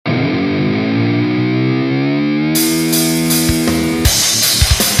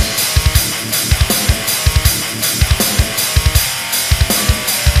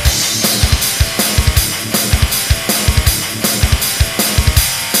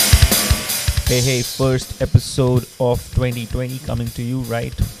Hey, first episode of 2020 coming to you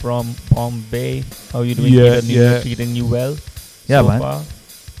right from Bombay. How are you doing? Treating you well? Yeah, so man. Far?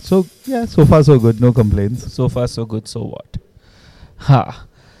 So far so good. No complaints. So far, so good. So what?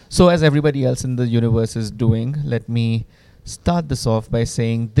 So as everybody else in the universe is doing, let me start this off by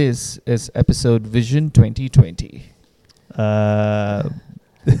saying this is episode Vision 2020.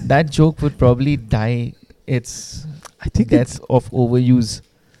 That joke would probably die its I think death of overuse.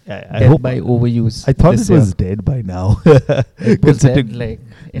 I Death hope by overuse. I thought this it was year. dead by now. It was Considering- dead like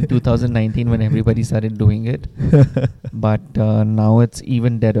in 2019 when everybody started doing it. But now it's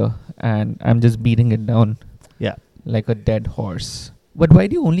even deader. And I'm just beating it down. Yeah. Like a dead horse. But why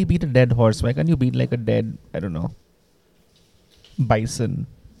do you only beat a dead horse? Why can't you beat like a dead, I don't know, bison?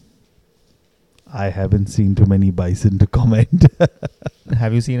 I haven't seen too many bison to comment.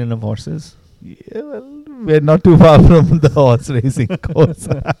 Have you seen enough horses? Yeah, well, we're not too far from the horse racing course.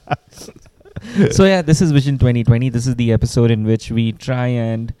 So yeah, this is Vision 2020. This is the episode in which we try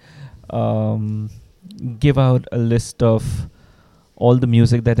and give out a list of all the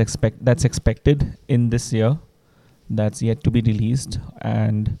music that's expected in this year that's yet to be released.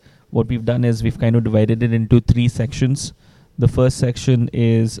 And what we've done is we've kind of divided it into 3 sections. The first section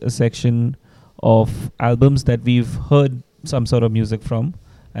is a section of albums that we've heard some sort of music from,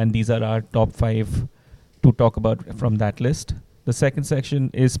 and these are our top 5 to talk about from that list. The second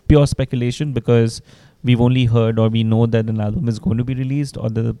section is pure speculation because we've only heard or we know that an album is going to be released or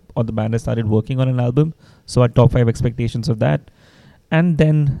the band has started working on an album. So our top 5 expectations of that. And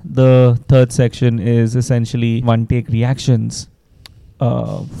then the third section is essentially one-take reactions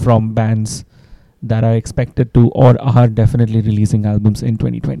from bands that are expected to or are definitely releasing albums in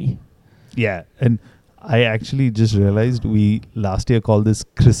 2020. Yeah, and I actually just realized we last year called this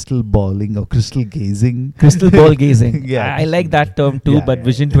crystal balling or crystal gazing. Crystal ball gazing. Yeah. I like that term too, Yeah, but yeah,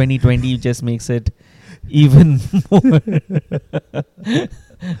 Vision 2020 just makes it even more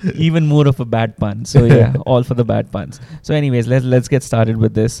even more of a bad pun. So yeah, all for the bad puns. So anyways, let's get started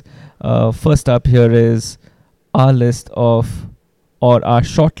with this. First up here is our list of or our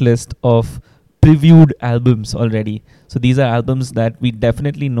short list of previewed albums already. So these are albums that we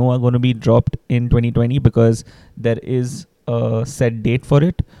definitely know are going to be dropped in 2020 because there is a set date for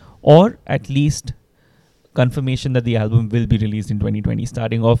it, or at least confirmation that the album will be released in 2020.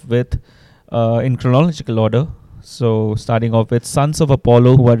 Starting off with, in chronological order, so starting off with Sons of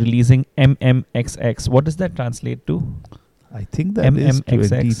Apollo, who are releasing MMXX. What does that translate to? I think that is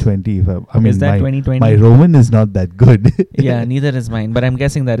MMXX. 2020. I mean, Is that 2020? my Roman is not that good. Yeah, neither is mine, but I'm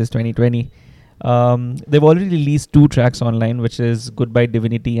guessing that is 2020. They've already released 2 tracks online, which is Goodbye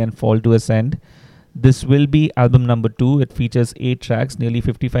Divinity and Fall to Ascend. This will be album number 2. It features 8 tracks, nearly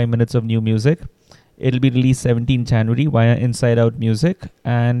 55 minutes of new music. It'll be released 17 January via Inside Out Music.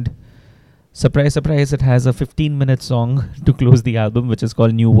 And surprise, surprise, it has a 15-minute song to close the album, which is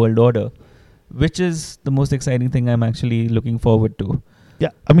called New World Order, which is the most exciting thing I'm actually looking forward to. Yeah,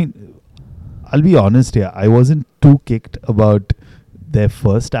 I mean, I'll be honest here. I wasn't too kicked about their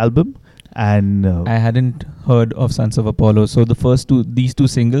first album. And I hadn't heard of Sons of Apollo. So these two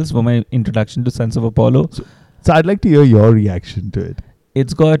singles were my introduction to Sons of Apollo. so I'd like to hear your reaction to it.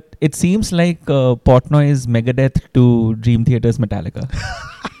 It seems like Portnoy's Megadeth to Dream Theater's Metallica.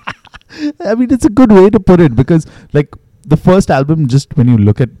 I mean, it's a good way to put it because, like, the first album, just when you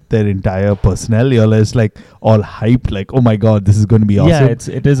look at their entire personnel, you're just like all hyped, like, oh my god, this is going to be awesome.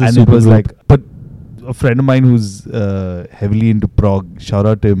 Yeah, it is a and super it was group. like, but a friend of mine who's heavily into prog, shout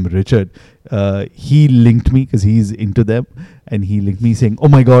out to him, Richard, he linked me because he's into them, and he linked me saying, oh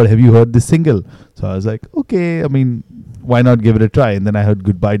my god, have you heard this single? So I was like, okay, I mean, why not give it a try? And then I heard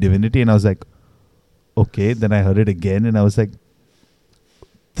Goodbye Divinity, and I was like, okay. Then I heard it again, and I was like,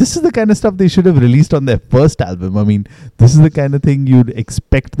 this is the kind of stuff they should have released on their first album. I mean, this is the kind of thing you'd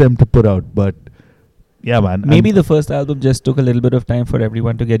expect them to put out, but yeah, man. Maybe the first album just took a little bit of time for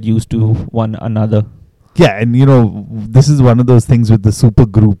everyone to get used to one another. Yeah, and you know, this is one of those things with the super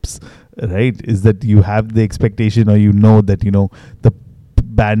groups, right? Is that you have the expectation, or you know that, you know, the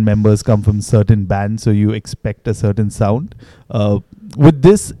band members come from certain bands, so you expect a certain sound. With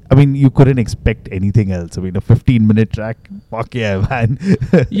this, I mean, you couldn't expect anything else. I mean, a 15-minute track, fuck yeah, man.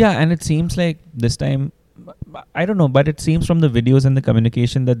 Yeah, and it seems like this time, I don't know, but it seems from the videos and the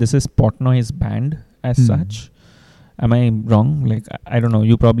communication that this is Portnoy's band as such. Am I wrong? Like, I don't know.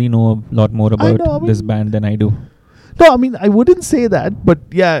 You probably know a lot more about this band than I do. No, I mean, I wouldn't say that, but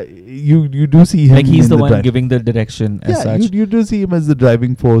yeah, you do see him. Like, he's the one giving the direction as such. You do see him as the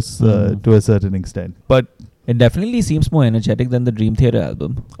driving force to a certain extent. But it definitely seems more energetic than the Dream Theater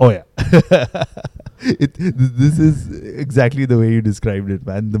album. oh yeah. This is exactly the way you described it,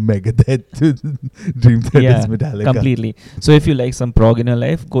 man. The Megadeth Dream Theater's Yeah, Metallica. completely. So if you like some prog in your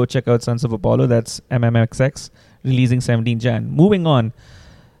life, go check out Sons of Apollo. That's MMXX, releasing 17 Jan. Moving on,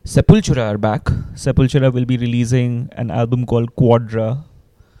 Sepultura are back. Sepultura will be releasing an album called Quadra,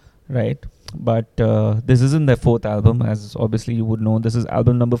 right? But this isn't their fourth album, as obviously you would know. This is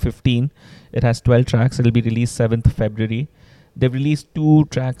album number 15. It has 12 tracks. It'll be released 7th February. They've released 2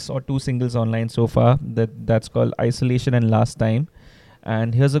 tracks or 2 singles online so far. That's called Isolation and Last Time.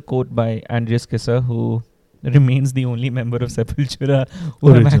 And here's a quote by Andreas Kisser, who remains the only member of Sepultura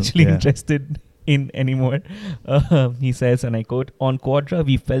who I'm actually interested in anymore. He says, and I quote, "On Quadra,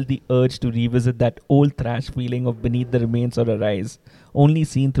 we felt the urge to revisit that old thrash feeling of Beneath the Remains or Arise, only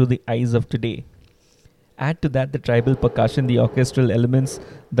seen through the eyes of today. Add to that the tribal percussion, the orchestral elements,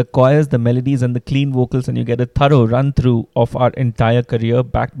 the choirs, the melodies, and the clean vocals, and you get a thorough run-through of our entire career,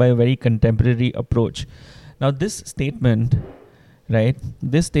 backed by a very contemporary approach." Now, this statement, right?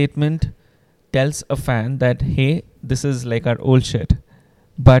 This statement tells a fan that, hey, this is like our old shit.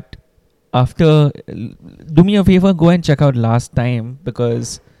 But do me a favor, go and check out Last Time,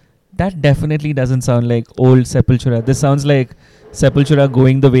 because that definitely doesn't sound like old Sepultura. This sounds like Sepultura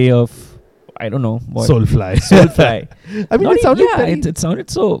going the way of, I don't know what. Soulfly. Soulfly. I mean, it sounded it sounded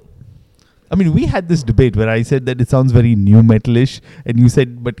so. I mean, we had this debate where I said that it sounds very new metalish, and you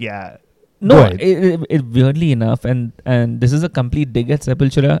said, but yeah. No, it weirdly enough, and this is a complete dig at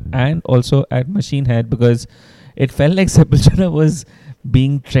Sepultura and also at Machine Head, because it felt like Sepultura was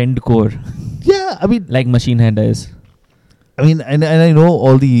being trendcore. Yeah, I mean, like Machine Head is. I mean, and I know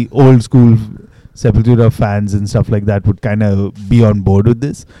all the old school Sepultura fans and stuff like that would kind of be on board with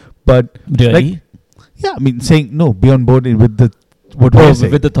this, but really, yeah, I mean, saying no, be on board with the what we're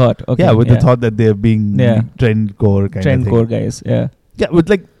saying. With the thought, okay, yeah, with the thought that they're being trendcore kind of thing. Trendcore guys, yeah. Yeah,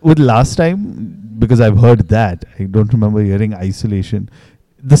 with Last Time, because I've heard that. I don't remember hearing Isolation.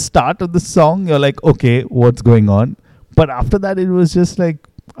 The start of the song, you're like, okay, what's going on? But after that, it was just like,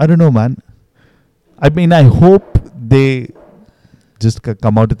 I don't know, man. I mean, I hope they just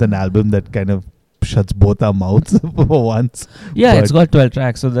come out with an album that kind of shuts both our mouths for once. Yeah, it's got 12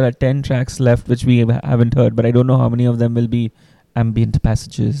 tracks, so there are 10 tracks left which we haven't heard, but I don't know how many of them will be ambient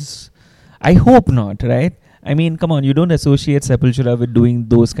passages. I hope not, right? I mean, come on, you don't associate Sepultura with doing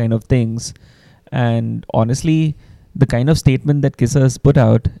those kind of things. And honestly, the kind of statement that Kisser has put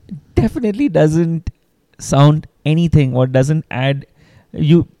out definitely doesn't sound anything or doesn't add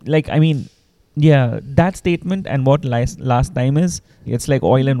that statement and what last time is, it's like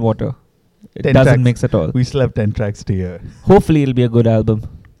oil and water. It doesn't mix at all. We still have 10 tracks to hear. Hopefully it'll be a good album.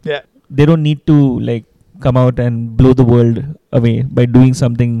 Yeah. They don't need to come out and blow the world away by doing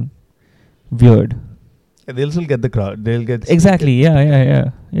something weird. They'll still get the crowd. They'll get exactly.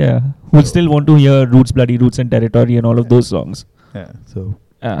 Yeah. Who'll still want to hear Roots, Bloody Roots, and Territory and all of those songs. Yeah. So.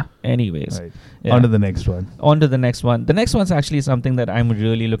 Anyways. Right. Yeah. On to the next one. The next one's actually something that I'm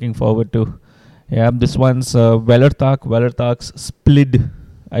really looking forward to. Yeah. This one's Wellerthak's Splid.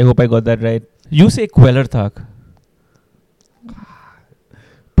 I hope I got that right. You say Quellerthak.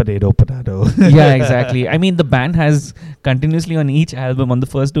 Potato. Yeah, exactly. I mean, the band has continuously on each album, on the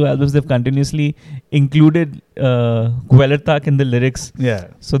first 2 albums, they've continuously included Quellerthak in the lyrics. Yeah.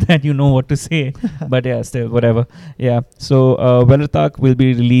 So that you know what to say. But yeah, still, whatever. Yeah. So Wellerthak will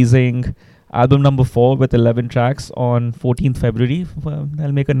be releasing album number 4 with 11 tracks on 14th February.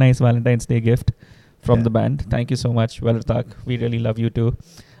 I'll make a nice Valentine's Day gift from the band. Thank you so much, Wellerthak. We really love you too.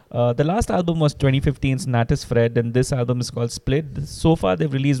 The last album was 2015's Natus Fred, and this album is called Split. So far,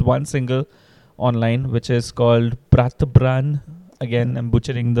 they've released 1 single online, which is called Bratabran. Again, I'm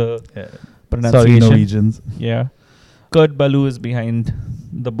butchering the pronunciation. Sorry, Norwegians. Yeah. Kurt Ballou is behind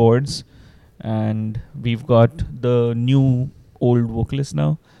the boards, and we've got the new old vocalist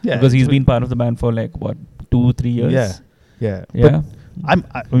now. Yeah. Because he's been part of the band for 2-3 years. Yeah. Yeah. But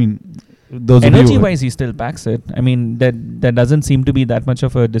I mean... Energy-wise, he still packs it. I mean, there doesn't seem to be that much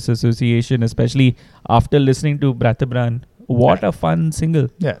of a disassociation, especially after listening to Bratabran. What a fun single.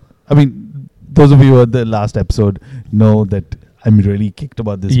 Yeah. I mean, those of you who heard the last episode know that I'm really kicked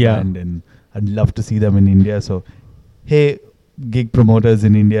about this band and I'd love to see them in India. So, hey, gig promoters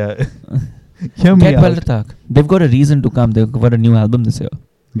in India, hear me out. Wellerthak. They've got a reason to come. They've got a new album this year.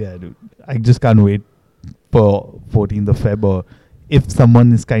 Yeah, dude. I just can't wait for 14th of Feb or... if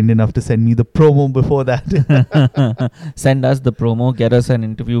someone is kind enough to send me the promo before that. Send us the promo. Get us an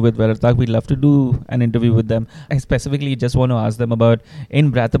interview with Wellerthak. We'd love to do an interview with them. I specifically just want to ask them about, in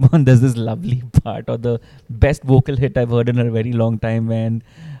Bratabran, there's this lovely part or the best vocal hit I've heard in a very long time when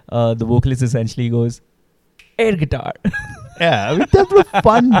the vocalist essentially goes, air guitar. Yeah, I mean they're a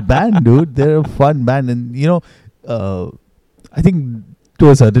fun band, dude. They're a fun band, and I think to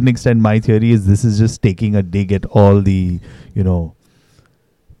a certain extent, my theory is this is just taking a dig at all the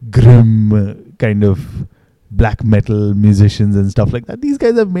grim kind of black metal musicians and stuff like that. These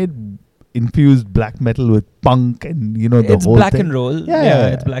guys have made infused black metal with punk and the It's whole black thing. and roll. Yeah,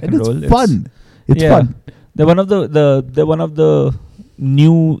 It's black and roll. It's fun. It's yeah. fun. They're one of the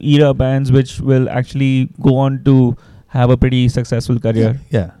new era bands which will actually go on to have a pretty successful career.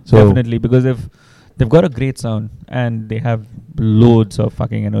 Yeah. So Definitely, because they've got a great sound and they have loads of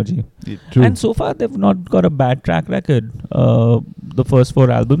fucking energy. true. And so far they've not got a bad track record. The first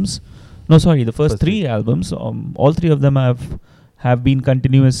 4 albums, no, sorry, the first 3 albums, all 3 of them have been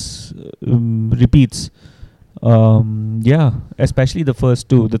continuous repeats. Especially the first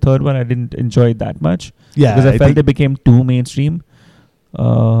 2. The third one I didn't enjoy that much because I felt think they became too mainstream.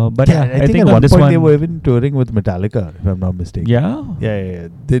 But I think at on one this point one they were even touring with Metallica, if I'm not mistaken. Yeah. Yeah.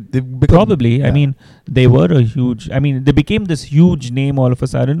 They've become, Probably. yeah. I mean, they were they became this huge name all of a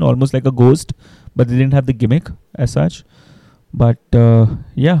sudden, almost like a ghost, but they didn't have the gimmick as such. But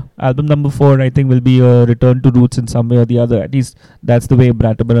album number 4, I think, will be a return to roots in some way or the other. At least that's the way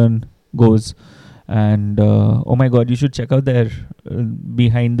Bratterburn goes. And oh my God, you should check out their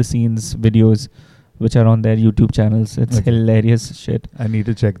behind the scenes videos, which are on their YouTube channels. It's hilarious shit. I need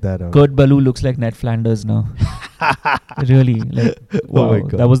to check that out. Kurt Ballou looks like Ned Flanders now. Really, like, wow, Oh my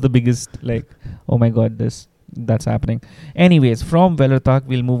God. that was the biggest, like, oh my God, that's happening. Anyways, from Velartak,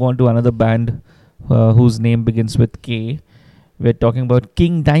 we'll move on to another band whose name begins with K. We're talking about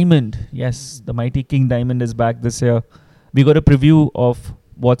King Diamond. Yes, the mighty King Diamond is back this year. We got a preview of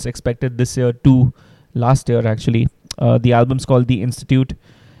what's expected this year too, last year actually. The album's called The Institute.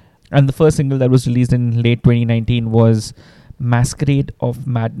 And the first single that was released in late 2019 was Masquerade of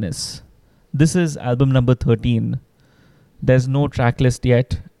Madness. This is album number 13. There's no track list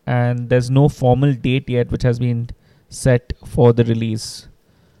yet, and there's no formal date yet which has been set for the release.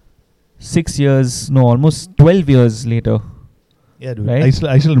 almost 12 years later. Yeah, dude. Right?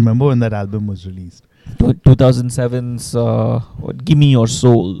 I still remember when that album was released. 2007's Give Me Your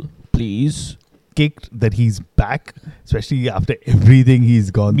Soul, please. Kicked that he's back, especially after everything he's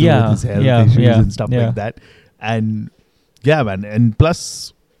gone through with his health issues and stuff like that. And yeah, man. And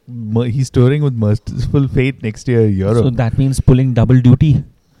plus, he's touring with Merciful Fate next year, Europe. So that means pulling double duty.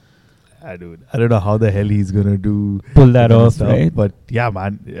 Dude, I don't know how the hell he's gonna pull that off, right? But yeah,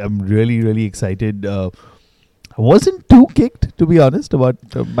 man, I'm really, really excited. I wasn't too kicked, to be honest, about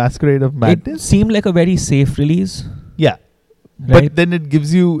Masquerade of Madness. It seemed like a very safe release. Yeah. Right? But then it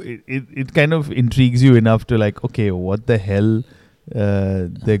gives you, it kind of intrigues you enough to like, okay, what the hell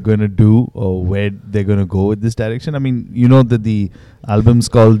they're going to do or where they're going to go with this direction. I mean, you know that the album's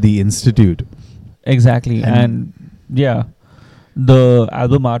called The Institute. Exactly. And yeah, the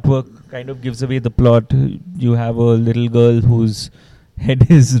album artwork kind of gives away the plot. You have a little girl whose head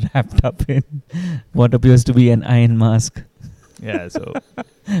is wrapped up in what appears to be an iron mask. Yeah, so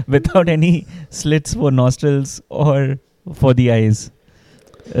without any slits for nostrils or for the eyes.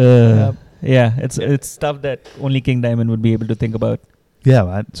 It's stuff that only King Diamond would be able to think about. Yeah,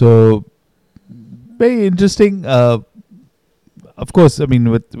 man. So very interesting. Of course, I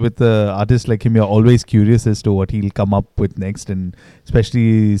mean, with artists like him, you're always curious as to what he'll come up with next, and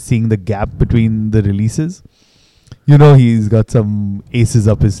especially seeing the gap between the releases. You know, he's got some aces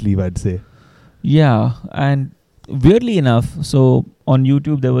up his sleeve, I'd say. Yeah, and weirdly enough, so on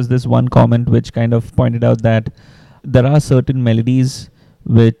YouTube there was this one comment which kind of pointed out that there are certain melodies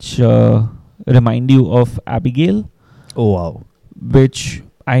which remind you of Abigail. Oh wow! Which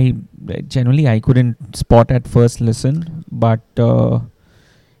I couldn't spot at first listen, but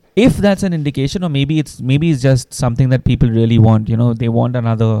if that's an indication, or maybe it's just something that people really want. You know, they want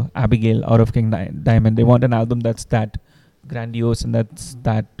another Abigail out of King Diamond. They want an album that's that grandiose and that's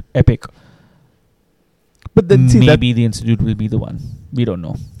that epic. But then maybe The Institute will be the one. We don't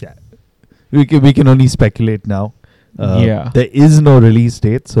know. Yeah, we can only speculate now. There is no release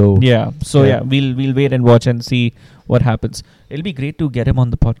date, so we'll wait and watch and see what happens. It'll be great to get him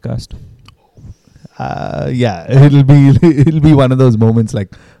on the podcast. It'll be one of those moments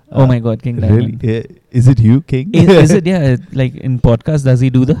like, oh my God, King Diamond. Really? Is it you, King? Is it? Yeah, like in podcast, does he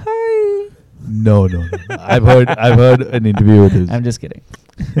do the hi? No. I've heard an interview with his. I'm just kidding.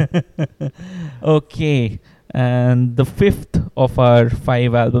 Okay, and the fifth of our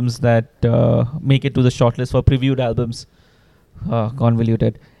 5 albums that make it to the shortlist for previewed albums.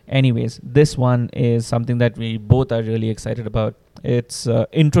 Convoluted. Anyways, this one is something that we both are really excited about. It's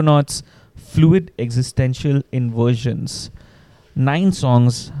Intronauts' Fluid Existential Inversions. 9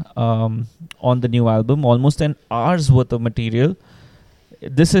 songs on the new album, almost an hour's worth of material.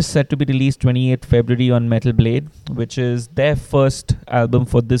 This is set to be released 28th February on Metal Blade, which is their first album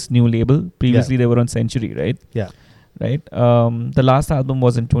for this new label. Previously, they were on Century, right? Yeah. Right. The last album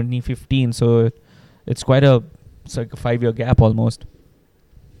was in 2015, so it's like a 5-year gap almost.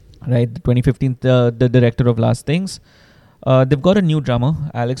 Right. 2015, the director of Last Things. They've got a new drummer.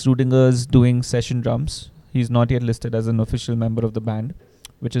 Alex Rudinger's doing session drums. He's not yet listed as an official member of the band,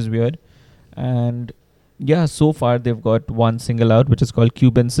 which is weird. And yeah, so far they've got one single out, which is called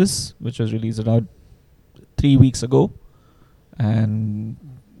Cubensis, which was released around 3 weeks ago. And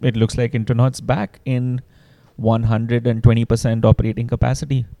it looks like Internot's back in 120% operating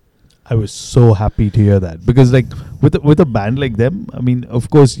capacity. I was so happy to hear that, because like with a band like them, I mean, of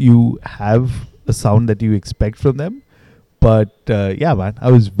course you have a sound that you expect from them, but yeah, man,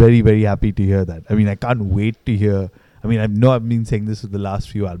 I was very, very happy to hear that. I mean, I can't wait to hear. I mean, I know I've been saying this with the last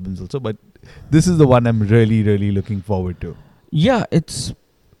few albums also, but this is the one I'm really, really looking forward to. Yeah, it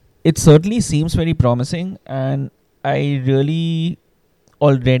certainly seems very promising, and I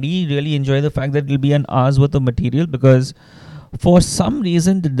already really enjoy the fact that it'll be an hour's worth of material, because for some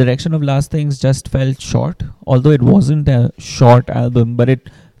reason the direction of Last Things just felt short, although it wasn't a short album, but it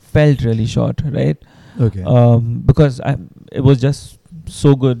felt really short, right? Okay. Because it was just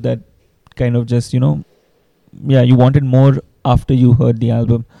so good that kind of just, you wanted more after you heard the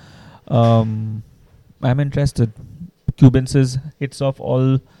album. I'm interested. Cubensis hits off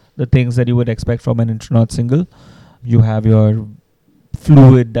all the things that you would expect from an Intronaut single. You have your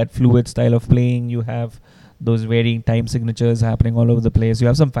fluid style of playing. You have those varying time signatures happening all over the place. You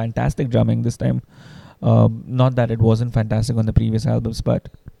have some fantastic drumming this time. Not that it wasn't fantastic on the previous albums, but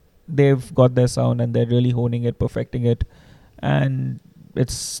they've got their sound and they're really honing it, perfecting it. And it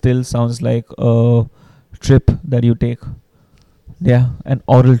still sounds like a trip that you take. Yeah, an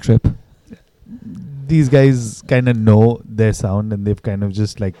oral trip. These guys kind of know their sound, and they've kind of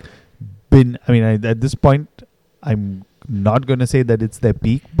just like been. I mean, at this point, I'm not going to say that it's their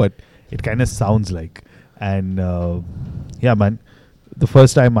peak, but it kind of sounds like. And yeah, man, the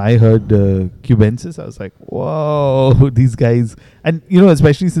first time I heard Cubensis, I was like, whoa, these guys. And,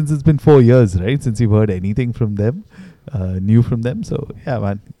 especially since it's been 4 years, right? Since you've heard anything from them, new from them. So, yeah,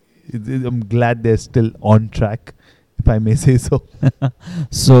 man, I'm glad they're still on track, if I may say so.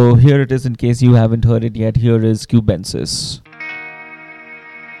 So, here it is, in case you haven't heard it yet. Here is Cubensis.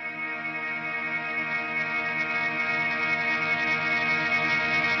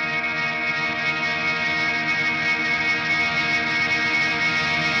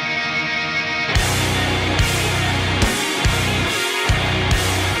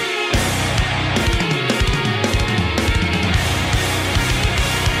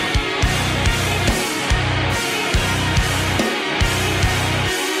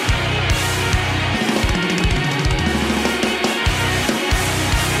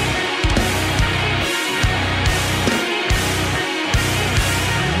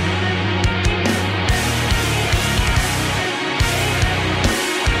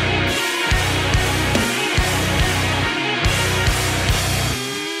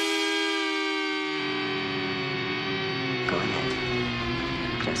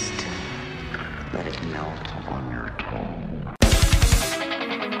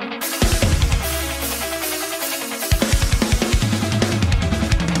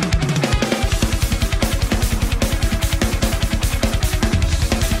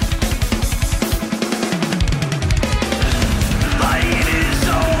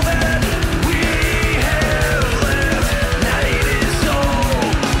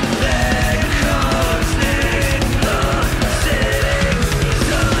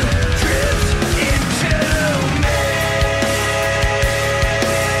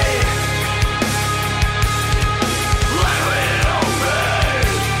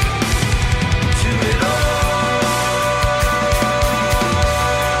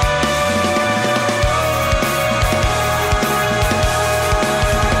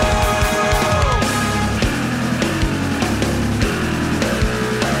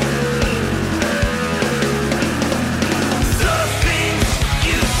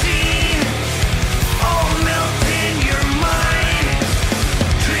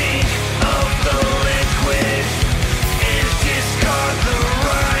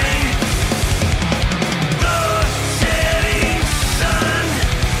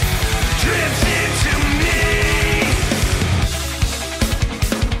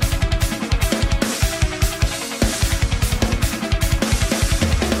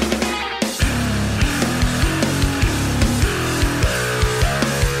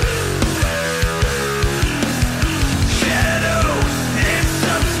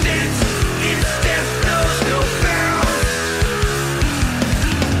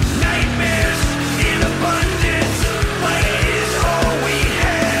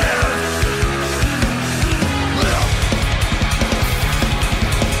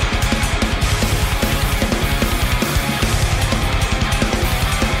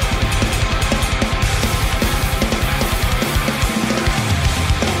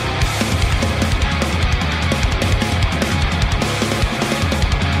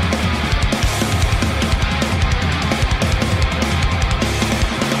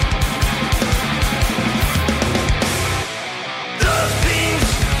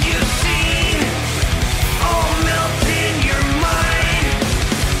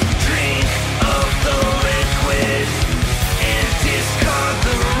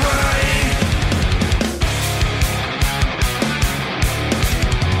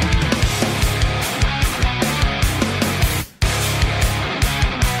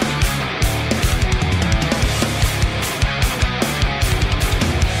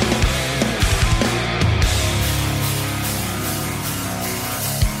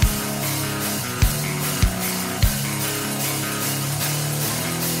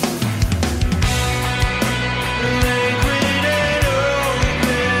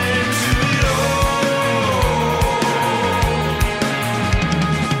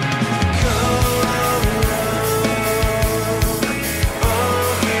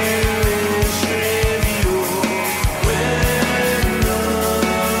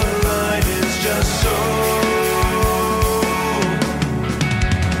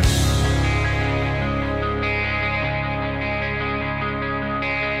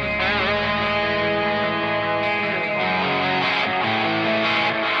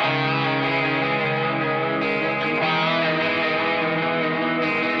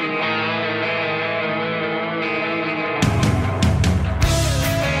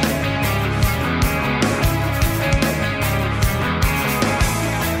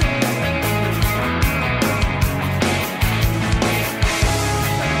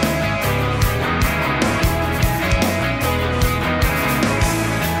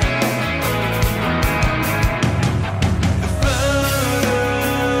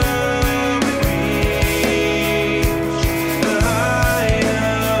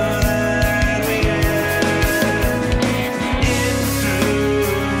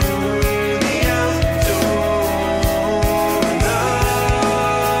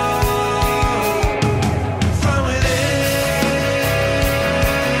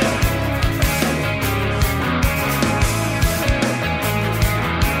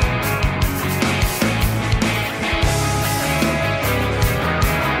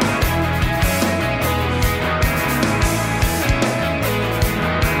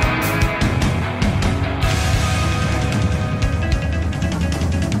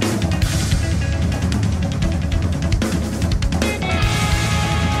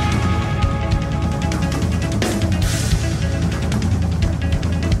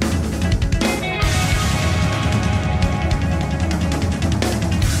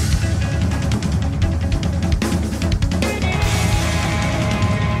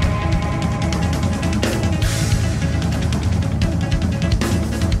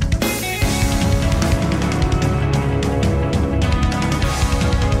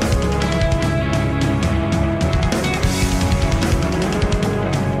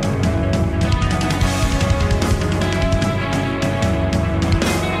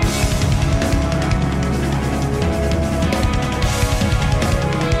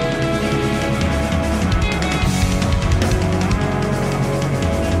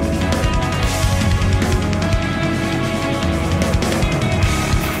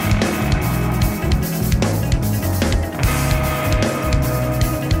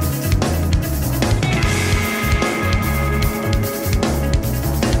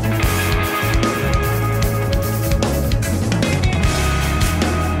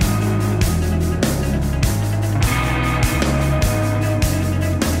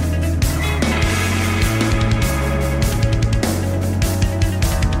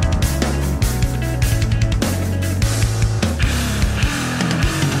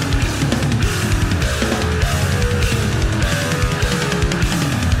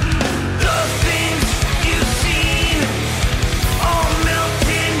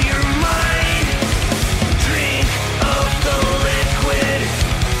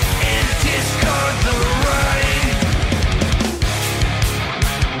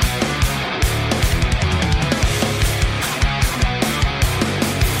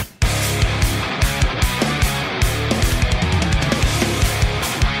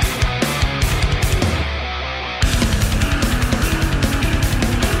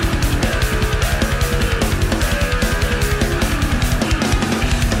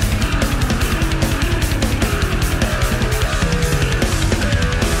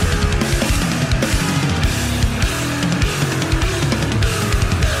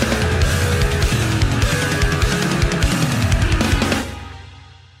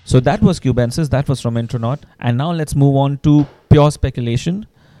 So that was Cubensis, that was from Intronaut. And now let's move on to Pure Speculation.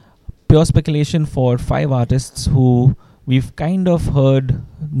 Pure Speculation for 5 artists who we've kind of heard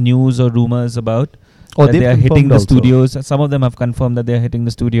news or rumors about. Oh, That they've they are hitting confirmed the also. studios. Some of them have confirmed that they are hitting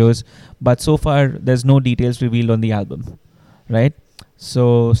the studios. But so far, there's no details revealed on the album. Right?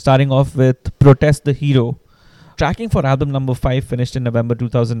 So starting off with Protest the Hero. Tracking for album number 5 finished in November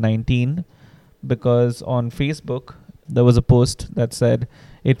 2019 because on Facebook there was a post that said,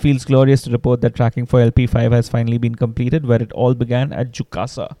 "It feels glorious to report that tracking for LP5 has finally been completed, where it all began at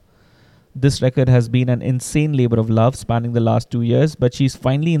Jukasa. This record has been an insane labor of love spanning the last 2 years, but she's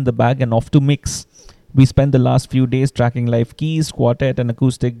finally in the bag and off to mix. We spent the last few days tracking live keys, quartet and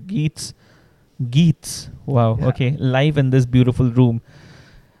acoustic geats. Wow, Yeah. okay. Live in this beautiful room.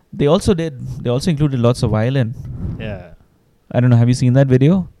 They also included lots of violin. Yeah. I don't know, have you seen that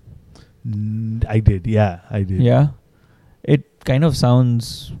video? I did. Yeah, I did. Yeah. It kind of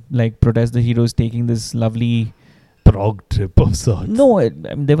sounds like Protest the Heroes taking this lovely... Prog trip of sorts. No, I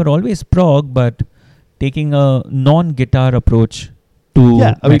mean, they were always prog, but taking a non-guitar approach to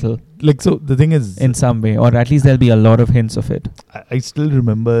Yeah, I mean, metal Like, so the thing is, in some way, or at least there'll be a lot of hints of it. I still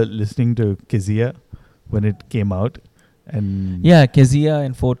remember listening to Kizia when it came out. And Yeah, Kezia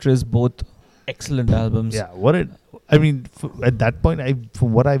and Fortress, both excellent albums. yeah, I mean, at that point,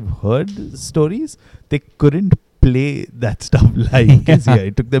 from what I've heard stories, they couldn't play that stuff live. Kezia,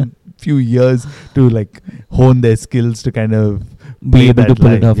 it took them few years to like hone their skills to kind of Be play able to that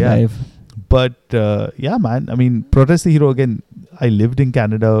pull it live, off yeah. live. But yeah, man, I mean, Protest the Hero, again, I lived in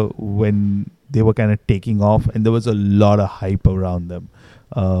Canada when they were kind of taking off, and there was a lot of hype around them.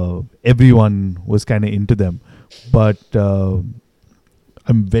 Everyone was kind of into them. But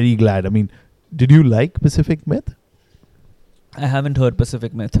I'm very glad. I mean, did you like Pacific Myth? I haven't heard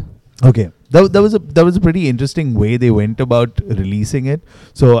Pacific Myth. Okay, that was a pretty interesting way they went about releasing it.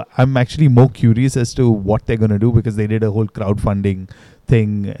 So I'm actually more curious as to what they're gonna do, because they did a whole crowdfunding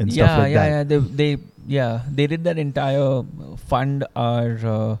thing and stuff like that. They did that entire fund.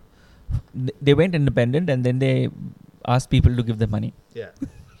 They went independent and then they asked people to give them money. Yeah.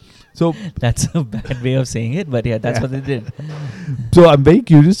 So That's a bad way of saying it, but yeah, that's what they did. So I'm very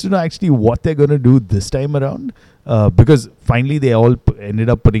curious to know actually what they're going to do this time around, because finally they all ended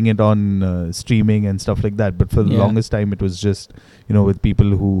up putting it on streaming and stuff like that. But for the Yeah. longest time, it was just, with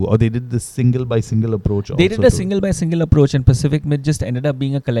people or they did the single by single approach. They did also a to it. single by single approach, and Pacific Myth just ended up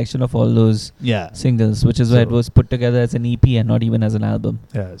being a collection of all those Yeah. singles, which is why it So- was put together as an EP and not even as an album.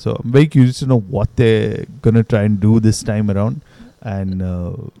 Yeah. So I'm very curious to know what they're going to try and do this time around. And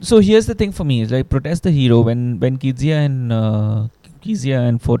So here's the thing for me: is like Protest the Hero. When Kezia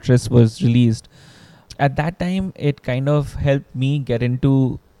and Fortress was released, at that time it kind of helped me get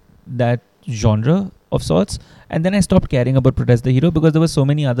into that genre of sorts, and then I stopped caring about Protest the Hero because there were so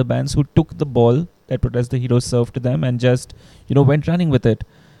many other bands who took the ball that Protest the Hero served to them and just went running with it.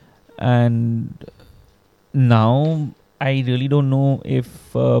 And now I really don't know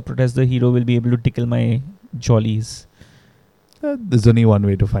if Protest the Hero will be able to tickle my jollies. there's only one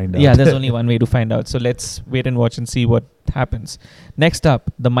way to find out. Yeah, there's only one way to find out. So let's wait and watch and see what happens. Next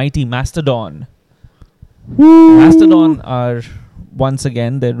up, the mighty Mastodon. Mastodon are, once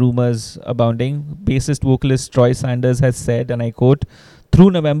again, their rumors abounding. Bassist vocalist Troy Sanders has said, and I quote,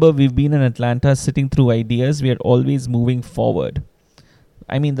 "Through November, we've been in Atlanta sitting through ideas. We are always moving forward."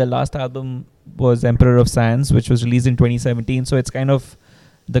 I mean, the last album was Emperor of Sands, which was released in 2017. So it's kind of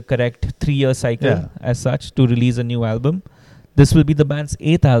the correct 3-year cycle as such to release a new album. This will be the band's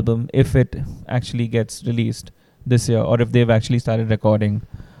 8th album if it actually gets released this year, or if they've actually started recording.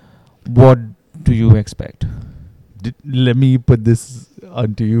 What do you expect? Let me put this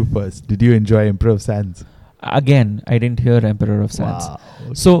onto you first. Did you enjoy Emperor of Sands? Again, I didn't hear Emperor of Sands. Wow.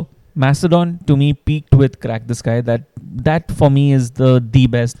 So Mastodon to me peaked with Crack the Sky. That for me is the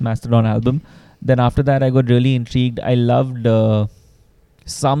best Mastodon album. Then after that I got really intrigued. I loved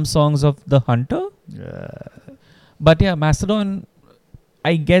some songs of The Hunter. But yeah, Mastodon,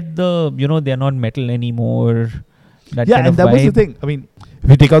 I get they're not metal anymore. That kind and of that was the vibe. thing. I mean, if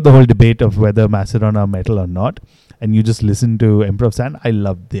you take out the whole debate of whether Mastodon are metal or not, and you just listen to Emperor of Sand, I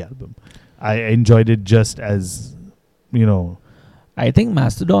loved the album. I enjoyed it just as, I think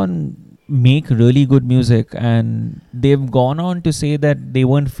Mastodon make really good music, and they've gone on to say that they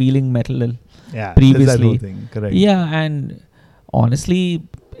weren't feeling metal. yeah, Previously. there's that whole thing, correct. Yeah, and honestly,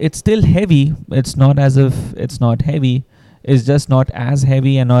 it's still heavy. It's not as if it's not heavy. It's just not as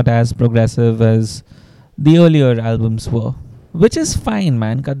heavy and not as progressive as the earlier albums were. Which is fine,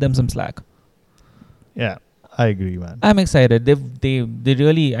 man. Cut them some slack. Yeah, I agree, man. I'm excited. They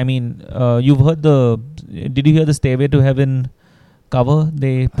really, I mean, you've heard did you hear the Stairway to Heaven cover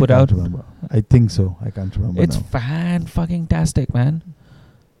they put I out. can't remember. I think so. I can't remember It's now. fan-fucking-tastic, man.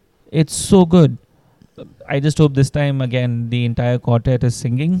 It's so good. I just hope this time again the entire quartet is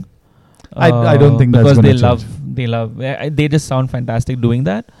singing. I don't think that's because gonna they love they just sound fantastic doing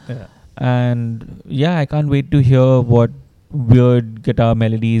that. Yeah. And yeah, I can't wait to hear what weird guitar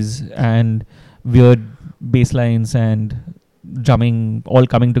melodies and weird bass lines and drumming all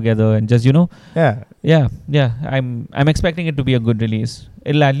coming together and just Yeah. I'm expecting it to be a good release.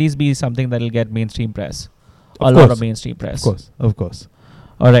 It'll at least be something that'll get mainstream press. Of A lot course. of mainstream press. Of course.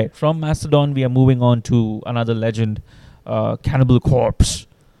 All right, from Mastodon we are moving on to another legend, Cannibal Corpse.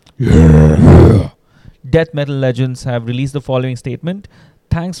 Death metal legends have released the following statement.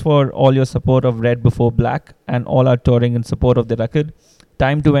 Thanks for all your support of Red Before Black and all our touring in support of the record.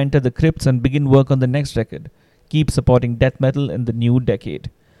 Time to enter the crypts and begin work on the next record. Keep supporting death metal in the new decade.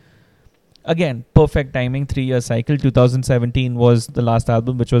 Again, perfect timing, 3-year cycle. 2017 was the last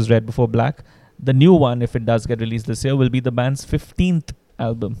album, which was Red Before Black. The new one, if it does get released this year, will be the band's 15th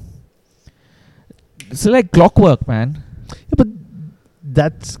album. It's like clockwork, man. Yeah, but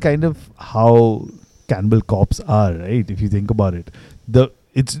that's kind of how Cannibal Corpse are, right? If you think about it,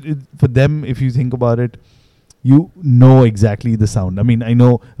 for them. If you think about it, you know exactly the sound. I mean, I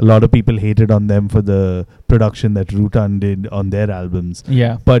know a lot of people hated on them for the production that Rutan did on their albums,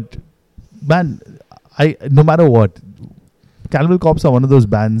 Yeah. but man, no matter what, Cannibal Corpse are one of those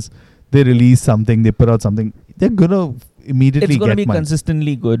bands. They release something, they put out something, they're gonna immediately It's going to get be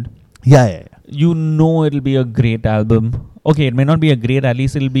consistently good. Yeah. You know it'll be a great album. Okay, it may not be a great, at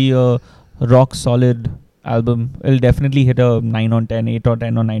least it'll be a rock solid album. It'll definitely hit a 9 on 10, 8 on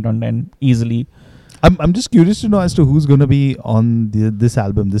 10 or 9 on 10 easily. I'm just curious to know as to who's gonna be on this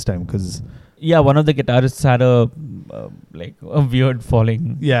album this time, because Yeah, one of the guitarists had a weird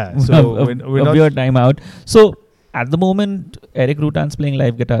falling. yeah, so a we're not weird time out. So at the moment, Eric Rutan's playing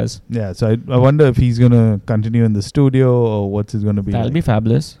live guitars. Yeah, so I wonder if he's gonna continue in the studio or what's it gonna be. That'll like. be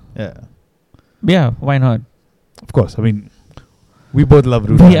fabulous. Yeah, Yeah, why not? of course. I mean, we both love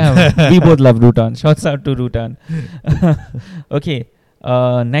Rutan. Yeah, we both love Rutan. Shouts out to Rutan. Okay,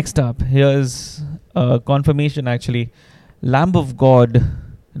 next up, here's confirmation actually. Lamb of God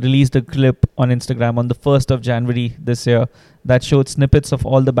released a clip on Instagram on the 1st of January this year that showed snippets of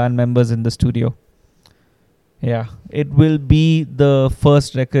all the band members in the studio. Yeah, it will be the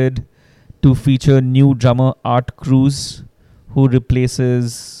first record to feature new drummer Art Cruz, who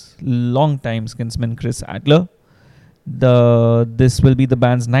replaces longtime Skinsman Chris Adler. This will be the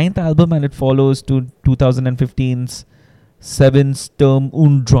band's 9th album, and it follows to 2015's Seven Sturm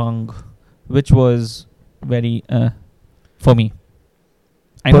und Drang, which was very for me.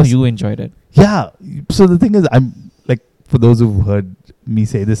 I know you enjoyed it. Yeah. So the thing is, I'm like, for those who've heard me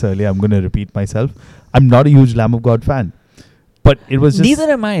say this earlier, I'm gonna repeat myself. I'm not a huge Lamb of God fan, but it was just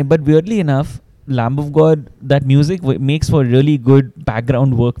Neither am I, but weirdly enough, Lamb of God, that music makes for really good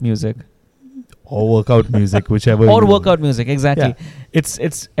background work music. or workout music, whichever. Or you- workout music, exactly. Yeah.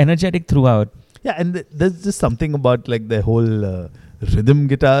 It's energetic throughout. Yeah, and there's just something about like the whole rhythm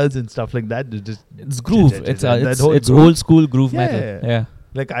guitars and stuff like that. It's groove. It's that whole it's groove. old school groove Yeah, metal. yeah, yeah. Yeah.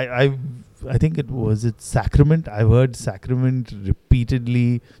 Like I think it was Sacrament. I've heard Sacrament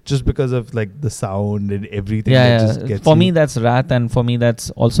repeatedly just because of like the sound and everything. that Yeah, just yeah. gets For you. me, that's Wrath, and for me, that's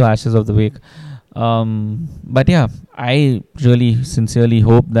also Ashes of the Wake. But yeah, I really sincerely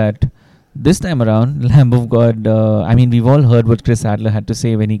hope that this time around, Lamb of God. I mean, we've all heard what Chris Adler had to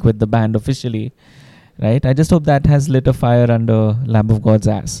say when he quit the band officially, right? I just hope that has lit a fire under Lamb of God's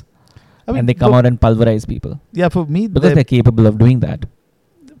ass, I mean, and they come out and pulverize people Yeah, for me, because they're capable of doing that.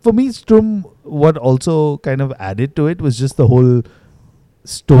 for me, Strum, what also kind of added to it was just the whole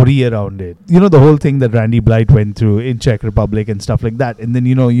story around it. You know, the whole thing that Randy Blythe went through in Czech Republic and stuff like that. And then,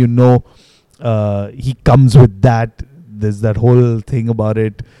 he comes with that. There's that whole thing about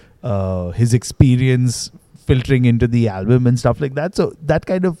it, his experience filtering into the album and stuff like that. So that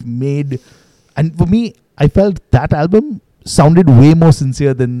kind of made, and for me, I felt that album sounded way more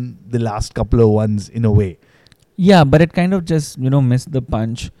sincere than the last couple of ones in a way. Yeah, but it kind of just, missed the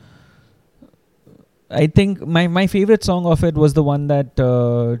punch. I think my favorite song of it was the one that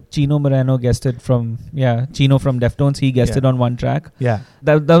Chino Moreno guested from, Chino from Deftones. He guested on one track. Yeah.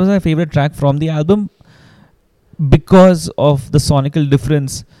 That was my favorite track from the album because of the sonical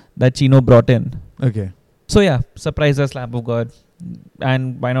difference that Chino brought in. Okay. So yeah, surprise us, Lamb of God.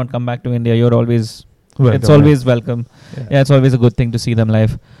 And why not come back to India? You're always, Welcome, it's always welcome. Yeah. Yeah, it's always a good thing to see them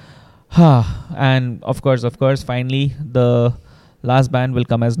live. And of course, finally, the last band will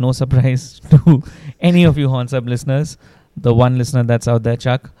come as no surprise to any of you Hornsub listeners. The one listener that's out there,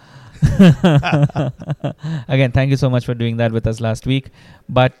 Chuck. Again, thank you so much for doing that with us last week.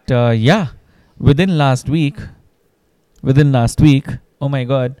 But yeah, within last week, oh my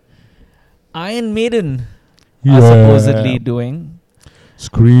God, Iron Maiden are supposedly doing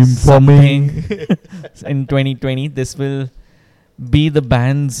Scream for me. in 2020. This will be the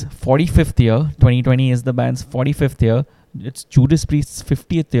band's 45th year. 2020 is the band's 45th year. It's Judas Priest's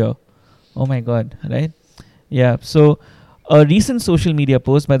 50th year. Oh my God, right? Yeah, so a recent social media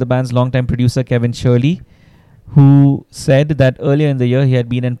post by the band's longtime producer Kevin Shirley, who said that earlier in the year he had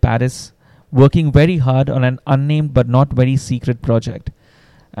been in Paris working very hard on an unnamed but not very secret project.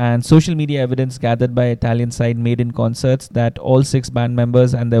 And social media evidence gathered by Italian side Maiden concerts that all 6 band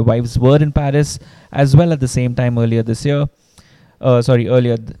members and their wives were in Paris as well at the same time earlier this year.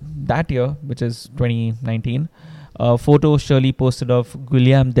 That year, which is 2019. Photo Shirley posted of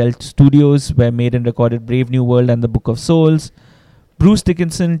Guillaume Del Studios, where Maiden recorded Brave New World and the Book of Souls. Bruce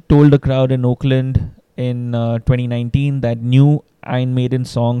Dickinson told a crowd in Oakland in 2019 that new Iron Maiden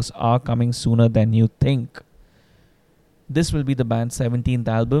songs are coming sooner than you think. This will be the band's 17th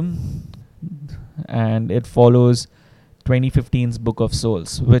album, and it follows 2015's Book of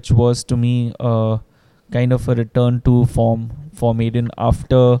Souls, which was to me kind of a return to form for Maiden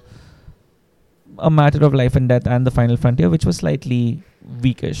after A Matter of Life and Death and The Final Frontier, which was slightly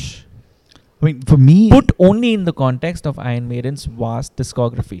weakish. I mean, for me, Put only in the context of Iron Maiden's vast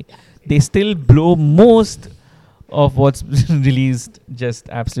discography, they still blow most of what's released just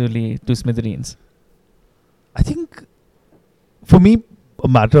absolutely to smithereens. I think for me, A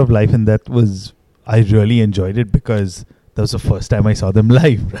Matter of Life and Death I really enjoyed it because that was the first time I saw them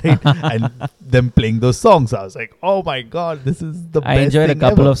live, right? And them playing those songs, I was like, oh my God, this is the best I enjoyed a thing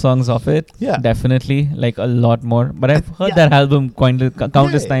couple ever. of songs of it, Yeah. definitely, like a lot more. But I've heard Yeah. that album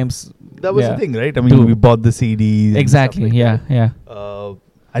countless Yeah. times. That was Yeah. the thing, right? I mean, True. we bought the CDs. Exactly, and stuff like yeah. that.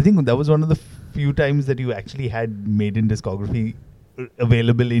 I think that was one of the few times that you actually had Maiden discography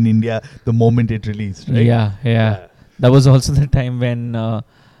available in India the moment it released, right? Yeah. That was also the time when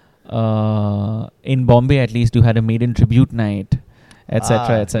in Bombay, at least, you had a Maiden tribute night,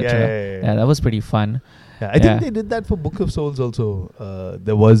 etc., etc. Yeah, that was pretty fun. Yeah, I think they did that for Book of Souls also.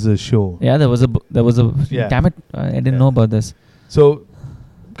 There was a show. Yeah, there was a. Yeah. Damn it! I didn't know about this. So,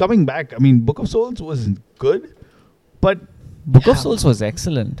 coming back, I mean, Book of Souls was good, but Book of Souls was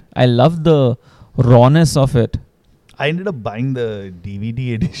excellent. I loved the rawness of it. I ended up buying the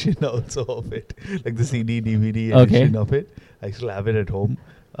DVD edition also of it, like the CD DVD Okay. edition of it. I still have it at home.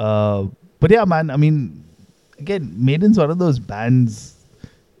 But yeah, man, I mean, again, Maiden's one of those bands.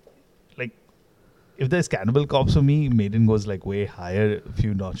 Like, if there's Cannibal Corpse for me, Maiden goes like way higher, a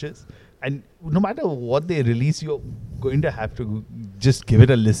few notches. And no matter what they release, you're going to have to just give it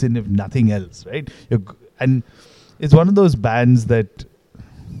a listen, if nothing else, right? And it's one of those bands that,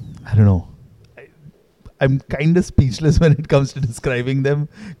 I don't know, I'm kind of speechless when it comes to describing them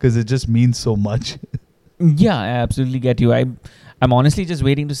because it just means so much. Yeah, I absolutely get you. I'm honestly just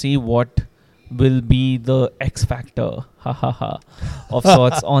waiting to see what will be the X factor, of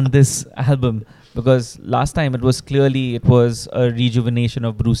sorts on this album, because last time it was a rejuvenation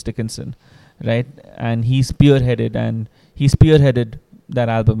of Bruce Dickinson, right? And he spearheaded that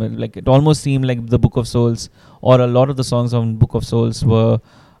album. Like, it almost seemed like the Book of Souls, or a lot of the songs on Book of Souls were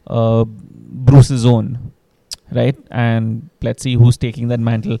Bruce's own, right? And let's see who's taking that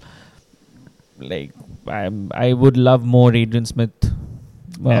mantle. Like, I would love more Adrian Smith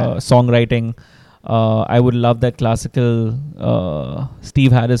songwriting. I would love that classical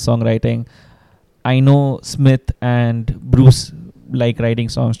Steve Harris songwriting. I know Smith and Bruce like writing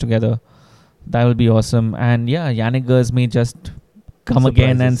songs together. That will be awesome. And yeah, Yannick Gers may just come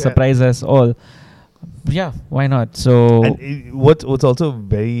again and surprise us all. Yeah, why not? So, and what's also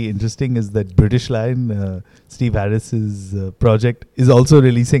very interesting is that British Lion, Steve Harris's project, is also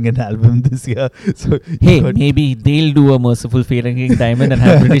releasing an album this year. So hey, maybe they'll do a Merciful Fate and King Diamond and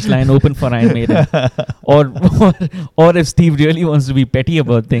have British Lion open for Iron Maiden. or if Steve really wants to be petty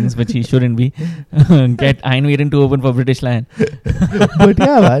about things, which he shouldn't be, get Iron Maiden to open for British Lion. But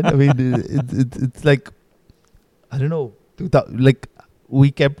yeah, man, I mean, it's like, I don't know, like, we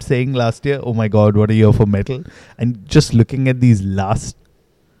kept saying last year, oh my God, what a year for metal. And just looking at these last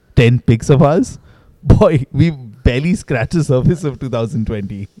 10 picks of ours, boy, we barely scratched the surface of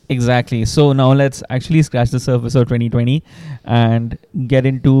 2020. Exactly. So now let's actually scratch the surface of 2020 and get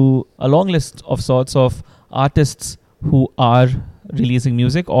into a long list of sorts of artists who are releasing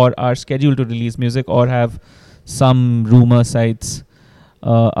music or are scheduled to release music or have some rumor sites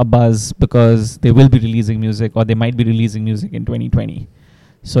a buzz because they will be releasing music or they might be releasing music in 2020.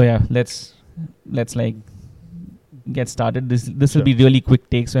 So yeah, let's like get started. This will be really quick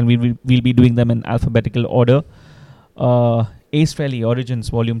takes, and we'll be doing them in alphabetical order. Ace Frehley Origins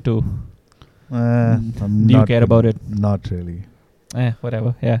Volume 2. Do you care about it? Not really.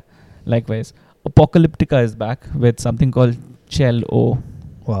 Whatever. Yeah. Likewise. Apocalyptica is back with something called Chell O.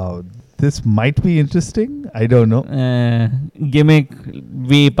 Wow. This might be interesting. I don't know. Gimmick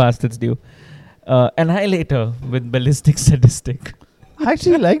way past its due. Annihilator with Ballistic Sadistic. I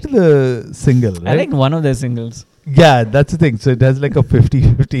actually liked the single. Right? I liked one of their singles. Yeah, that's the thing. So it has like a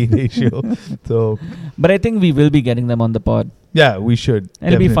 50-50 ratio. So, but I think we will be getting them on the pod. Yeah, we should.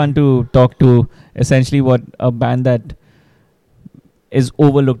 It'll be fun to talk to essentially what a band that is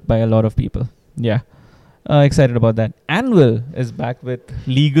overlooked by a lot of people. Yeah. Excited about that. Anvil is back with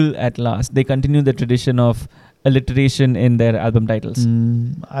Legal at Last. They continue the tradition of alliteration in their album titles.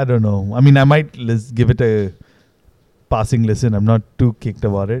 I don't know. I mean, I might give it a passing listen. I'm not too kicked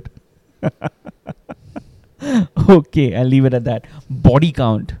about it. Okay, I'll leave it at that. Body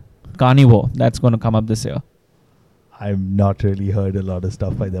Count, Carnivore. That's going to come up this year. I've not really heard a lot of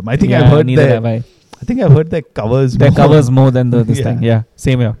stuff by them. I think I've heard neither have I. I think I've heard their covers more. Their covers more than this thing. Yeah,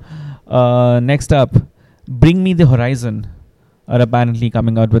 same here. Next up, Bring Me the Horizon are apparently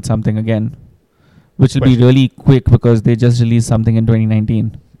coming out with something again, which will be really quick because they just released something in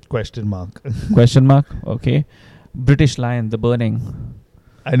 2019. Question mark. Question mark. Okay. British Lion, The Burning.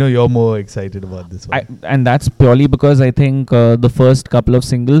 I know you're more excited about this one. And that's purely because I think the first couple of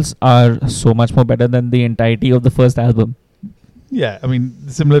singles are so much more better than the entirety of the first album. Yeah, I mean,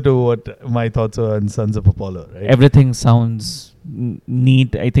 similar to what my thoughts are on Sons of Apollo, right? Everything sounds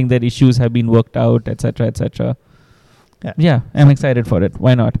neat. I think their issues have been worked out, etc., etc. Yeah, I'm excited for it.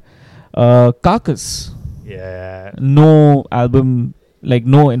 Why not? Carcass. Yeah. No album, like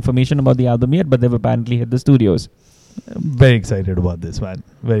no information about the album yet, but they've apparently hit the studios. I'm very excited about this, man.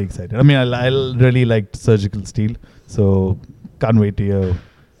 Very excited. I mean, I really liked Surgical Steel, so can't wait to hear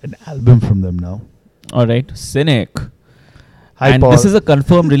an album from them now. All right, Cynic. Hi, and Paul. This is a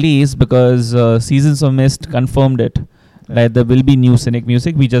confirmed release because Seasons of Mist confirmed it. Like there will be new Cynic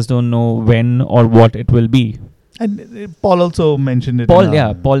music. We just don't know when or what it will be. And Paul also mentioned it.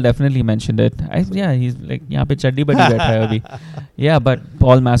 Paul definitely mentioned it. He's like, yahan pe chaddi badi baitha hai abhi. Yeah, but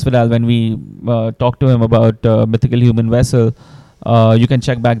Paul Masvidal, when we talked to him about Mythical Human Vessel, you can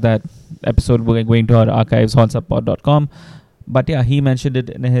check back that episode by going to our archives, hornsupod.com. But yeah, he mentioned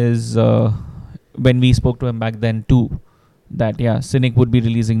it in his, when we spoke to him back then too, that Cynic would be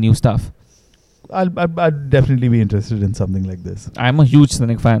releasing new stuff. I'd definitely be interested in something like this. I'm a huge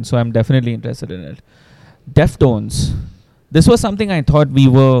Cynic fan, so I'm definitely interested in it. Deftones. This was something I thought we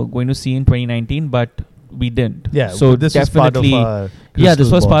were going to see in 2019, but we didn't. Yeah, so this was part of our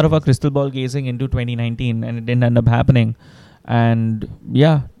part of our crystal ball gazing into 2019, and it didn't end up happening. And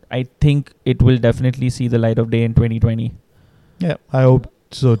I think it will definitely see the light of day in 2020. Yeah, I hope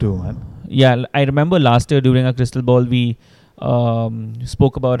so too, man. Yeah, I remember last year during our crystal ball, we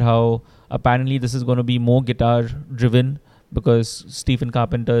spoke about how apparently this is going to be more guitar driven, because Stephen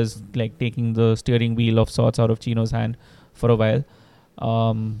Carpenter is like taking the steering wheel of sorts out of Chino's hand for a while.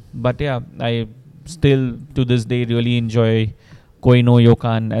 But yeah, I still to this day really enjoy Koi no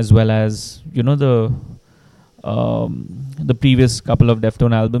Yokan, as well as, you know, the previous couple of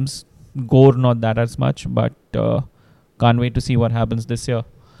Deftone albums. Gore not that as much, but can't wait to see what happens this year.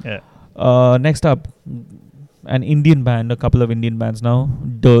 Yeah. Next up, an Indian band, a couple of Indian bands now,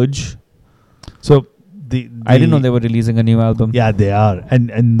 Dirge. So I didn't know they were releasing a new album. Yeah, they are.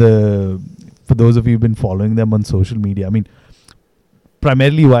 And for those of you who've been following them on social media, I mean,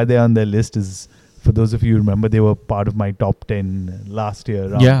 primarily why they're on their list is, for those of you who remember, they were part of my top 10 last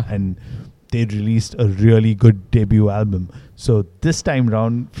year. And they released a really good debut album. So this time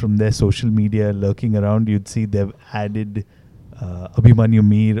round, from their social media lurking around, you'd see they've added Abhimanyu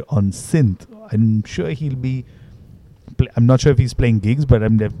Mir on synth. I'm sure he'll be... I'm not sure if he's playing gigs, but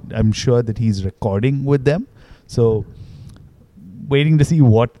I'm sure that he's recording with them. So waiting to see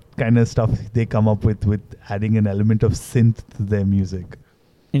what kind of stuff they come up with adding an element of synth to their music.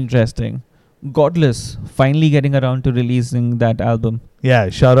 Interesting. Godless finally getting around to releasing that album. Yeah,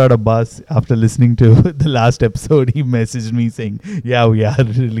 shout out Abbas. After listening to the last episode, he messaged me saying, yeah, we are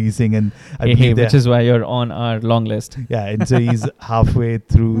releasing. And which is why you're on our long list. Yeah, and so he's halfway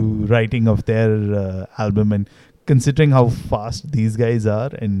through writing of their album, and considering how fast these guys are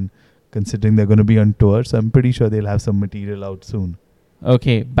and considering they're going to be on tour, so I'm pretty sure they'll have some material out soon.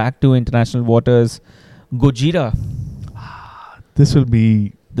 Okay, back to international waters. Gojira. This will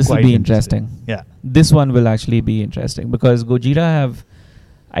be interesting. Yeah. This one will actually be interesting because Gojira have,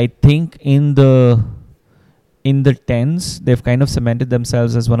 I think in the 10s, they've kind of cemented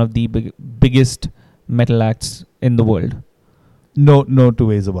themselves as one of the biggest metal acts in the world. No two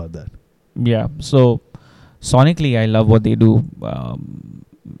ways about that. Yeah. So sonically, I love what they do.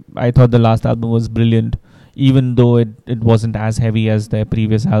 I thought the last album was brilliant, even though it wasn't as heavy as their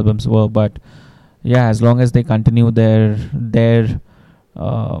previous albums were. But yeah, as long as they continue their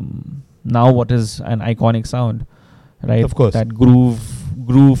now what is an iconic sound, right? Of course. That groove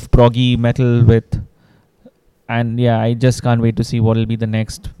proggy metal with. And yeah, I just can't wait to see what will be the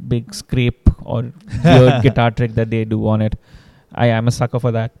next big scrape or weird guitar trick that they do on it. I am a sucker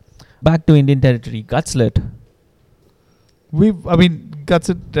for that. Back to Indian territory, Gutslit.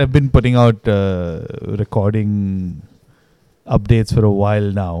 Gutslit have been putting out recording updates for a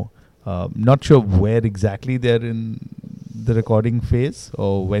while now. Not sure where exactly they're in the recording phase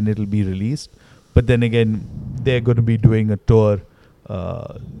or when it'll be released. But then again, they're going to be doing a tour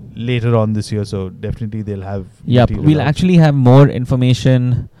later on this year, so definitely they'll have. Yep, we'll actually have more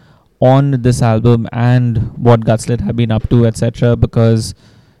information on this album and what Gutslit have been up to, etc. Because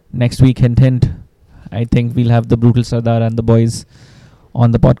next week, hint, I think we'll have the Brutal Sardar and the boys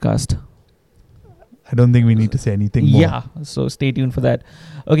on the podcast. I don't think we need to say anything more. Yeah, so stay tuned for that.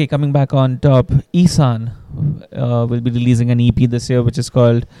 Okay, coming back on top, Ihsaan will be releasing an EP this year, which is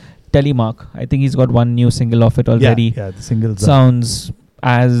called Telemark. I think he's got one new single off it already. Yeah, the single sounds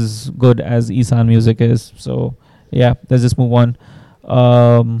as good as Ihsaan music is. So yeah, let's just move on.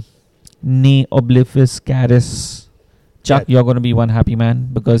 Ne Oblivious Caris. Chuck, you're going to be one happy man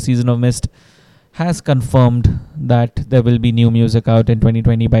because Season of Mist has confirmed that there will be new music out in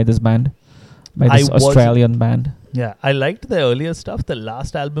 2020 by this band, by this Australian band. Yeah, I liked the earlier stuff. The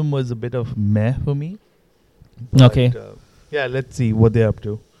last album was a bit of meh for me. Okay. Yeah, let's see what they're up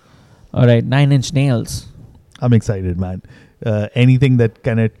to. All right, 9 Inch Nails. I'm excited, man. Anything that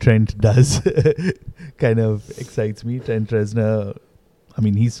kind of Trent does kind of excites me. Trent Reznor,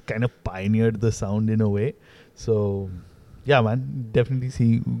 he's kind of pioneered the sound in a way. So, yeah, man,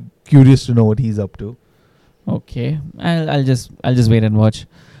 definitely curious to know what he's up to. Okay, I'll just wait and watch.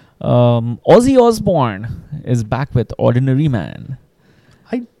 Ozzy Osbourne is back with Ordinary Man.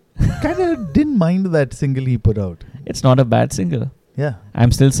 I kind of didn't mind that single he put out. It's not a bad single. Yeah.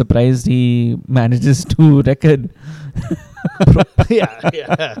 I'm still surprised he manages to record.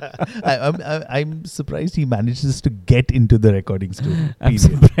 I'm surprised he manages to get into the recording studio. I'm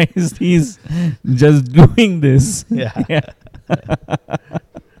surprised he's just doing this. Yeah.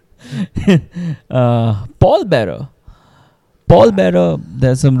 Paul Bearer.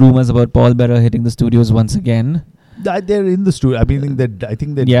 There's some rumors about Paul Bearer hitting the studios once again. They're in the studio. I think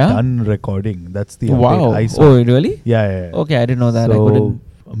they're done recording. That's the update I saw. Oh, really? Yeah. Okay, I didn't know that. So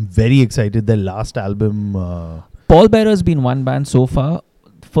I'm very excited. Their last album. Paul Bearer's been one band so far.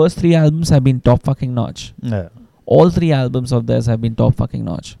 First 3 albums have been top fucking notch. Yeah. All 3 albums of theirs have been top fucking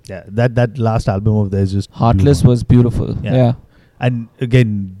notch. Yeah, that last album of theirs just Heartless was beautiful. Yeah. And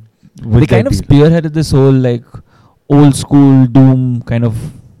again, they kind of spearheaded this whole like old school doom kind of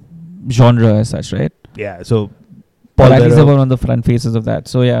genre as such, right? Yeah. So Paul at least they were on the front faces of that.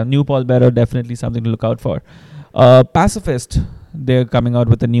 So yeah, new Paul Bearer, definitely something to look out for. Pacifist, they're coming out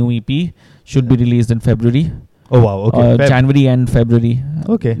with a new EP. Should be released in February. Oh wow! Okay, January and February.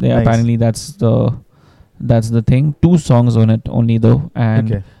 Okay, nice. Apparently that's the thing. 2 songs on it only though,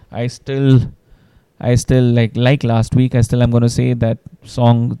 and I still like last week. I still am going to say that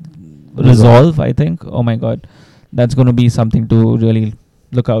song Resolve. I think. Oh my god, that's going to be something to really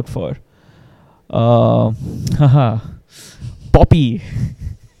look out for. Poppy.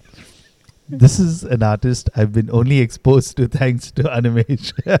 This is an artist I've been only exposed to thanks to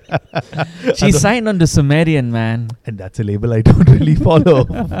Animesh. She signed on to Sumerian, man. And that's a label I don't really follow.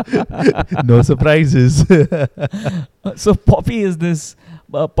 No surprises. So Poppy is this...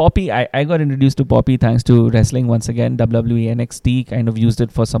 Poppy, I got introduced to Poppy thanks to wrestling once again. WWE NXT kind of used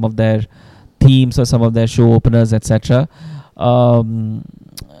it for some of their themes or some of their show openers, etc.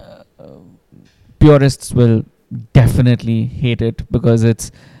 Purists will definitely hate it because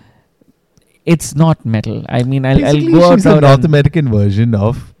it's not metal. I mean, I'll go she's out a North American version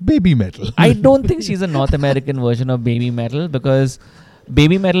of baby metal. I don't think she's a North American version of baby metal because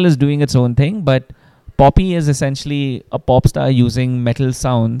baby metal is doing its own thing, but Poppy is essentially a pop star using metal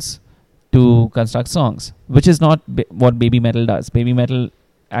sounds to construct songs, which is not what baby metal does. Baby metal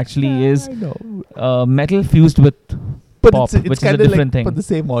actually is metal fused with pop, which is a different thing. For the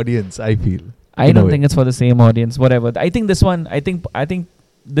same audience, I feel. I don't think it's for the same audience. Whatever. I think this one. I think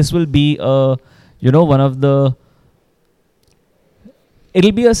this will be one of the.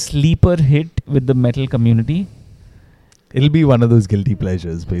 It'll be a sleeper hit with the metal community. It'll be one of those guilty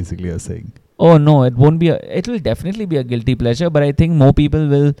pleasures, basically. You're saying. Oh no, it won't be. It will definitely be a guilty pleasure, but I think more people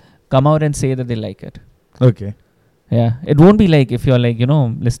will come out and say that they like it. Okay. Yeah, it won't be like if you're like,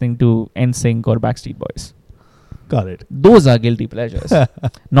 listening to NSYNC or Backstreet Boys. Got it. Those are guilty pleasures,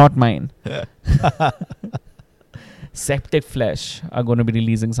 not mine. Septic Flesh are going to be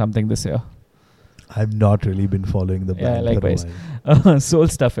releasing something this year. I've not really been following the band. Yeah, for a likewise. while. Soul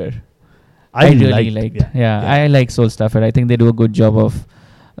Stuffer. I really liked. Yeah, I like Soul Stuffer. I think they do a good job of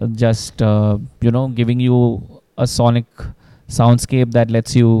just giving you a sonic soundscape that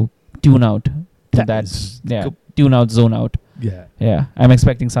lets you tune out to that. is Yeah, tune out, zone out. Yeah. Yeah, I'm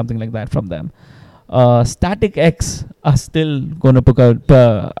expecting something like that from them. Static X are still going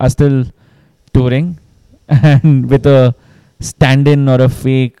to are still touring, and with a stand-in or a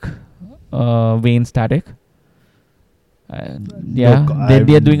fake Wayne Static. Yeah,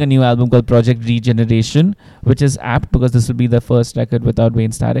 they are doing a new album called Project Regeneration, which is apt because this will be the first record without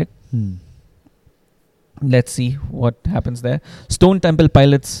Wayne Static. Let's see what happens there. Stone Temple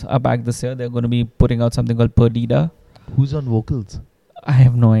Pilots are back this year. They're going to be putting out something called Perdida. Who's on vocals? I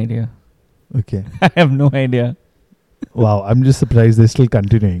have no idea. Okay. I have no idea. Wow, I'm just surprised they're still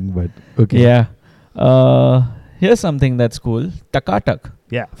continuing, but okay. Yeah. Here's something that's cool. Takatak.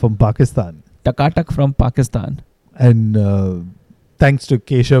 Yeah, from Pakistan. Takatak from Pakistan. And thanks to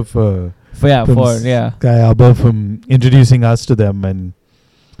Keshav from Kayaba from introducing us to them. And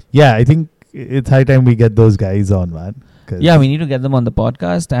yeah, I think it's high time we get those guys on, man. Yeah, we need to get them on the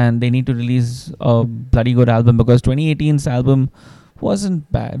podcast, and they need to release a bloody good album because 2018's album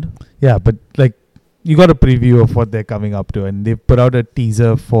wasn't bad. Yeah, but like you got a preview of what they're coming up to, and they've put out a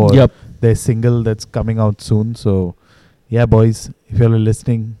teaser for their single that's coming out soon. So yeah, boys, if you're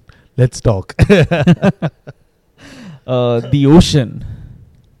listening, let's talk. The Ocean.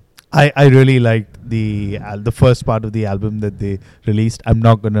 I really liked the first part of the album that they released. I'm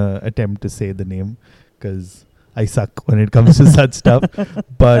not gonna attempt to say the name because I suck when it comes to such stuff.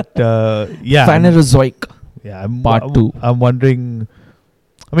 But yeah, Phanerozoic. Yeah, part 2. I'm wondering.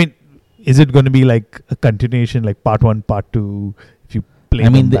 I mean, is it going to be like a continuation, like part 1, part 2? If you play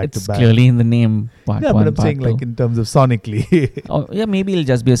them back it's to back. clearly in the name. Part 1, yeah, but I'm part saying 2. like in terms of sonically. Oh yeah, maybe it'll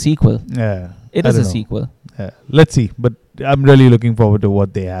just be a sequel. Yeah, it is a sequel. Let's see, but I'm really looking forward to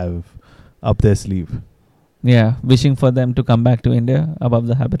what they have up their sleeve. Yeah, wishing for them to come back to India above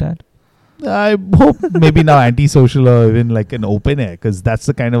the habitat. I hope maybe now Antisocial or even like an open air, because that's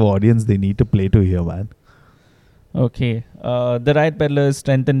the kind of audience they need to play to here, man. Okay. The Riot Peddlers'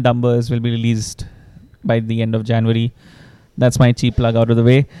 Strength in Numbers will be released by the end of January. That's my cheap plug out of the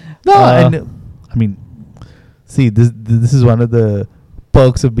way. No, and I mean, see, this is one of the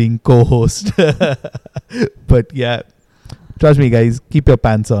perks of being co-host. But yeah, trust me, guys, keep your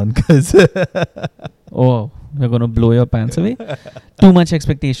pants on, because oh, we're going to blow your pants away. Too much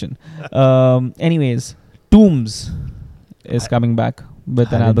expectation. Anyways, Tombs is coming back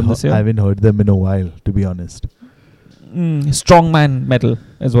with an album this year. I haven't heard them in a while, to be honest. Strongman metal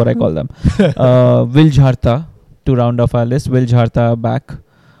is what I call them. Will Jharta, to round off our list. Will Jharta back,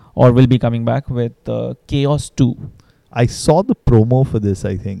 or will be coming back with Chaos 2. I saw the promo for this,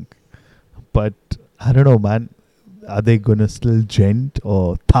 I think. But I don't know, man. Are they going to still gent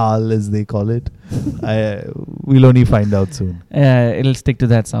or tal, as they call it? We'll only find out soon. It'll stick to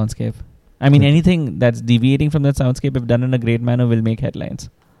that soundscape. I mean, anything that's deviating from that soundscape, if done in a great manner, will make headlines.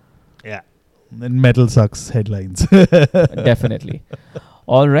 Yeah. And metal sucks headlines. Definitely.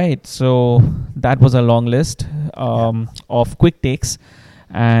 All right. So that was a long list of quick takes.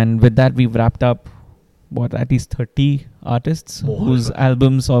 And with that, we've wrapped up, at least 30 artists whose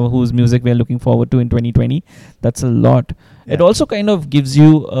albums or whose music we're looking forward to in 2020. That's a lot. Yeah. It also kind of gives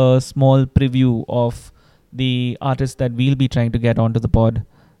you a small preview of the artists that we'll be trying to get onto the pod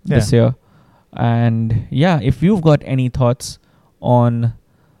this year. And yeah, if you've got any thoughts on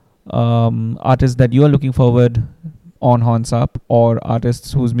artists that you are looking forward on Horns Up, or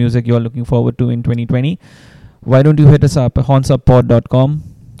artists whose music you are looking forward to in 2020, why don't you hit us up at hornsuppod.com,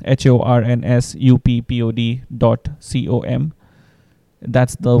 HORNSUPPOD.com.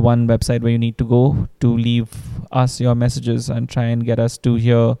 That's the one website where you need to go to leave us your messages and try and get us to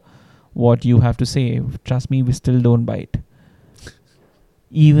hear what you have to say. Trust me, we still don't bite.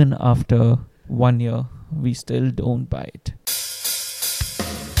 Even after 1 year, we still don't bite.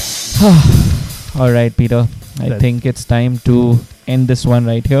 All right, Peter. I think it's time to end this one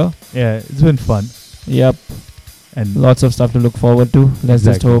right here. Yeah, it's been fun. Yep. And lots of stuff to look forward to. Let's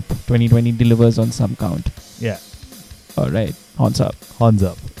just hope 2020 delivers on some count. Yeah. All right. Horns up. Horns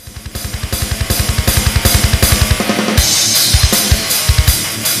up.